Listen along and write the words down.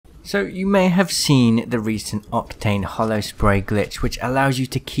So you may have seen the recent Octane Hollow Spray glitch, which allows you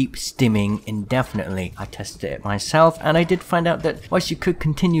to keep stimming indefinitely. I tested it myself and I did find out that whilst you could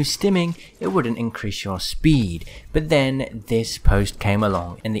continue stimming, it wouldn't increase your speed. But then this post came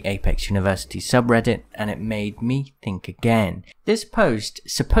along in the Apex University subreddit and it made me think again. This post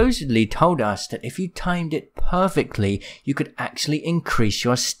supposedly told us that if you timed it perfectly, you could actually increase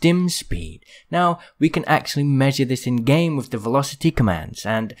your stim speed. Now, we can actually measure this in game with the velocity commands,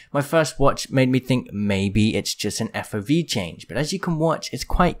 and my first watch made me think maybe it's just an FOV change, but as you can watch, it's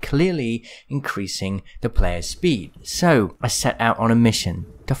quite clearly increasing the player's speed. So, I set out on a mission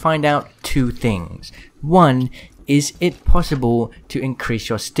to find out two things. One, is it possible to increase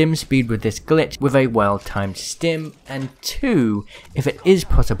your stim speed with this glitch with a well-timed stim? And two, if it is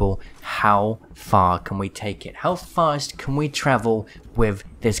possible, how far can we take it? How fast can we travel with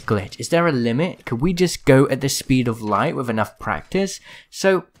this glitch? Is there a limit? Could we just go at the speed of light with enough practice?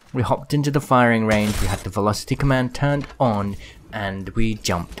 So we hopped into the firing range, we had the velocity command turned on, and we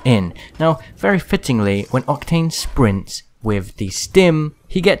jumped in. Now, very fittingly, when Octane sprints with the stim,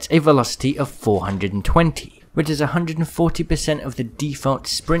 he gets a velocity of 420. Which is 140% of the default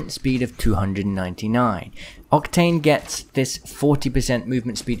sprint speed of 299. Octane gets this 40%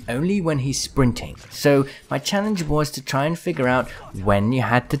 movement speed only when he's sprinting. So my challenge was to try and figure out when you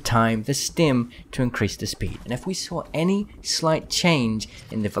had to time the stim to increase the speed. And if we saw any slight change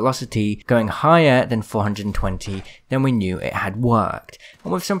in the velocity going higher than 420, then we knew it had worked.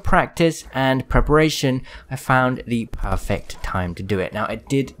 And with some practice and preparation, I found the perfect time to do it. Now it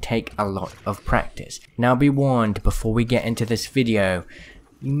did take a lot of practice. Now be warned, before we get into this video,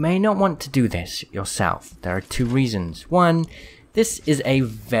 you may not want to do this yourself. There are two reasons. One, this is a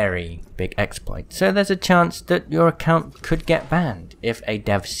very big exploit, so there's a chance that your account could get banned. If a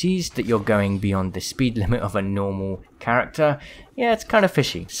dev sees that you're going beyond the speed limit of a normal character, yeah, it's kind of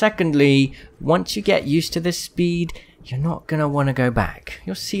fishy. Secondly, once you get used to this speed, you're not gonna want to go back.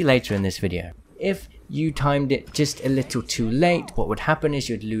 You'll see later in this video. If you timed it just a little too late, what would happen is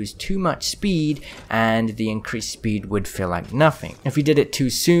you'd lose too much speed and the increased speed would feel like nothing. If you did it too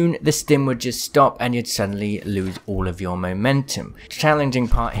soon, the stim would just stop and you'd suddenly lose all of your momentum. The challenging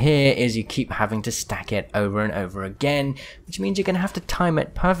part here is you keep having to stack it over and over again, which means you're going to have to time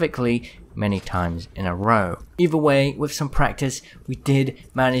it perfectly many times in a row. Either way, with some practice, we did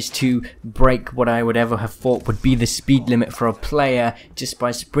manage to break what I would ever have thought would be the speed limit for a player just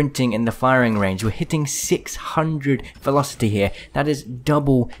by sprinting in the firing range. We're hitting 600 velocity here. That is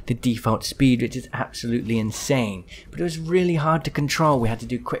double the default speed, which is absolutely insane. But it was really hard to control. We had to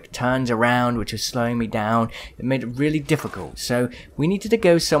do quick turns around, which was slowing me down. It made it really difficult. So we needed to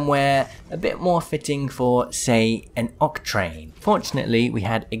go somewhere a bit more fitting for, say, an Octane. Fortunately, we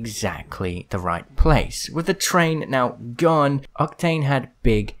had exactly the right place. With the train now gone, Octane had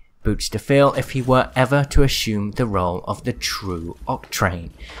big boots to fill if he were ever to assume the role of the true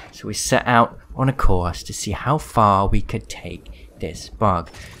Octane. So we set out on a course to see how far we could take this bug.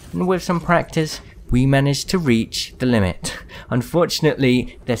 And with some practice, we managed to reach the limit.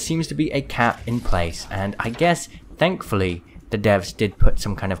 Unfortunately, there seems to be a cap in place, and I guess, thankfully, the devs did put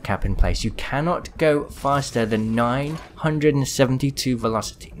some kind of cap in place. You cannot go faster than 972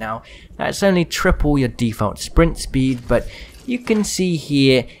 velocity. Now, that's only triple your default sprint speed, but you can see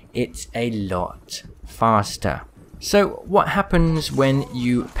here it's a lot faster. So what happens when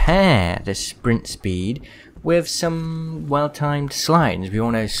you pair the sprint speed with some well-timed slides? We all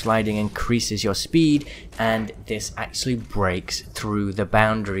know sliding increases your speed, and this actually breaks through the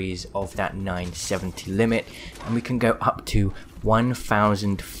boundaries of that 970 limit, and we can go up to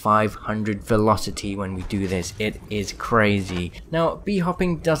 1500 velocity when we do this. It is crazy. Now,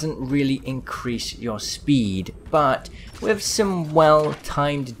 b-hopping doesn't really increase your speed, but with some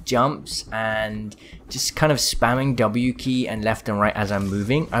well-timed jumps and just kind of spamming W key and left and right as I'm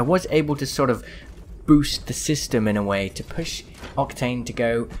moving, I was able to sort of boost the system in a way to push Octane to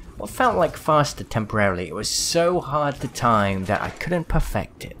go what felt like faster temporarily. It was so hard to time that I couldn't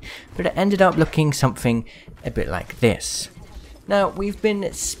perfect it, but it ended up looking something a bit like this. Now, we've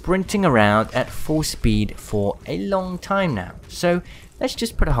been sprinting around at full speed for a long time now, so let's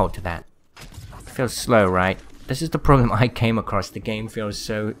just put a halt to that. It feels slow, right? This is the problem I came across. The game feels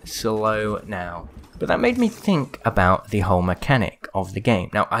so slow now. But that made me think about the whole mechanic of the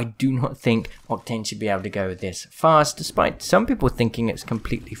game. Now, I do not think Octane should be able to go this fast, despite some people thinking it's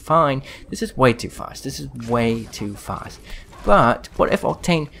completely fine. This is way too fast. This is way too fast. But what if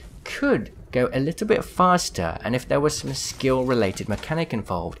Octane could go a little bit faster, and if there was some skill related mechanic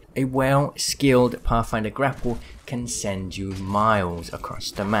involved? A well skilled Pathfinder grapple can send you miles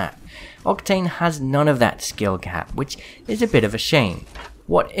across the map. Octane has none of that skill gap, which is a bit of a shame.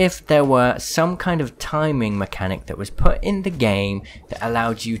 What if there were some kind of timing mechanic that was put in the game that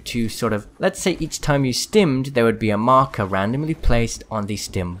allowed you to sort of, let's say each time you stimmed, there would be a marker randomly placed on the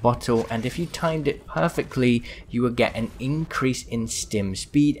stim bottle, and if you timed it perfectly, you would get an increase in stim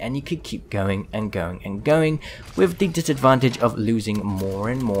speed, and you could keep going and going and going, with the disadvantage of losing more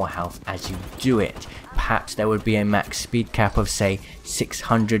and more health as you do it. Perhaps there would be a max speed cap of, say,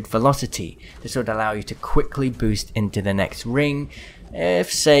 600 velocity. This would allow you to quickly boost into the next ring,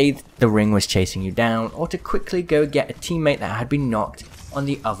 if, say, the ring was chasing you down, or to quickly go get a teammate that had been knocked on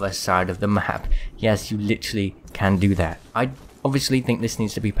the other side of the map. Yes, you literally can do that. I obviously think this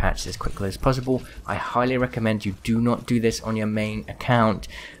needs to be patched as quickly as possible. I highly recommend you do not do this on your main account.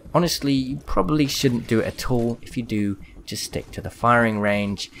 Honestly, you probably shouldn't do it at all. If you do, just stick to the firing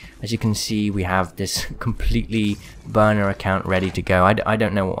range. As you can see, we have this completely burner account ready to go. I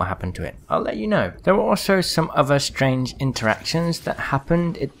don't know what will happen to it. I'll let you know. There were also some other strange interactions that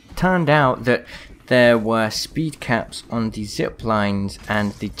happened. It turned out that there were speed caps on the zip lines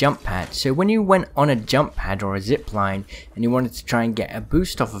and the jump pad. So when you went on a jump pad or a zip line and you wanted to try and get a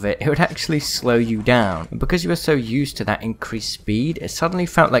boost off of it, it would actually slow you down. And because you were so used to that increased speed, it suddenly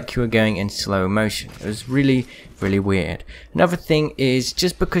felt like you were going in slow motion. It was really weird. Another thing is,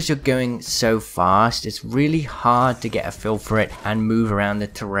 just because you're going so fast, it's really hard to get a feel for it and move around the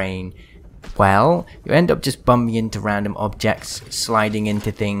terrain. Well, you end up just bumping into random objects, sliding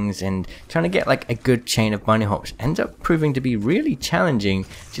into things, and trying to get like a good chain of bunny hops ends up proving to be really challenging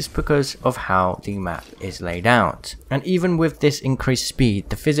just because of how the map is laid out. And even with this increased speed,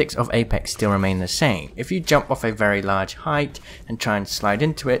 the physics of Apex still remain the same. If you jump off a very large height and try and slide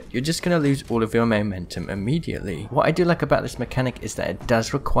into it, you're just going to lose all of your momentum immediately. What I do like about this mechanic is that it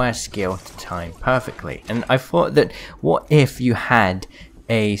does require skill to time perfectly. And I thought that, what if you had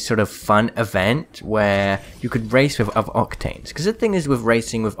a sort of fun event where you could race with other octanes? Because the thing is, with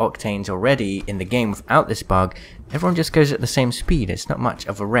racing with octanes already in the game without this bug, everyone just goes at the same speed. It's not much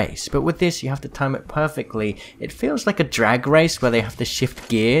of a race. But with this, you have to time it perfectly. It feels like a drag race where they have to shift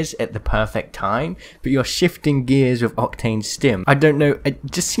gears at the perfect time, but you're shifting gears with octane stim. I don't know,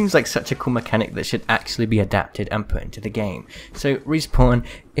 it just seems like such a cool mechanic that should actually be adapted and put into the game. So Respawn,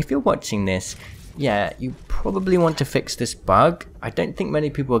 if you're watching this, yeah, you probably want to fix this bug. I don't think many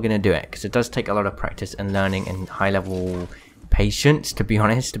people are going to do it, because it does take a lot of practice and learning and high level patience, to be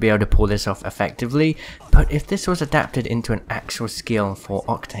honest, to be able to pull this off effectively. But if this was adapted into an actual skill for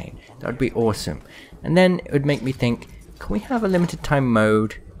Octane, that would be awesome. And then it would make me think, can we have a limited time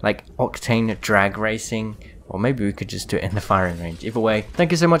mode like Octane drag racing? Or maybe we could just do it in the firing range. Either way,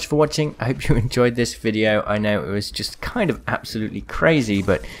 thank you so much for watching. I hope you enjoyed this video. I know it was just kind of absolutely crazy,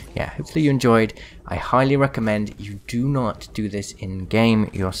 but yeah, hopefully you enjoyed. I highly recommend you do not do this in game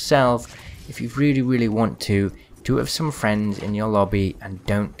yourself. If you really want to, do it with some friends in your lobby and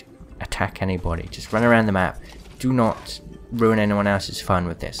don't attack anybody. Just run around the map. Do not ruin anyone else's fun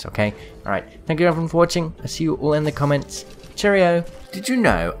with this, okay? Alright, thank you everyone for watching. I'll see you all in the comments. Cheerio! Did you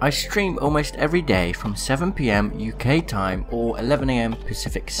know I stream almost every day from 7 PM UK time or 11 AM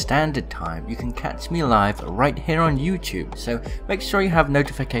Pacific Standard Time? You can catch me live right here on YouTube, so make sure you have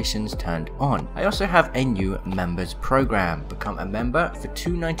notifications turned on. I also have a new members program. Become a member for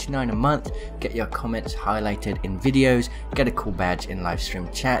 $2.99 a month, get your comments highlighted in videos, get a cool badge in live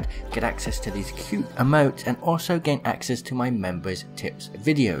stream chat, get access to these cute emotes, and also gain access to my members tips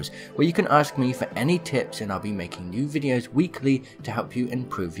videos, where you can ask me for any tips and I'll be making new videos weekly to help you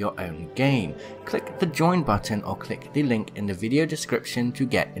improve your own game. Click the join button or click the link in the video description to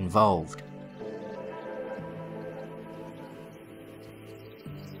get involved.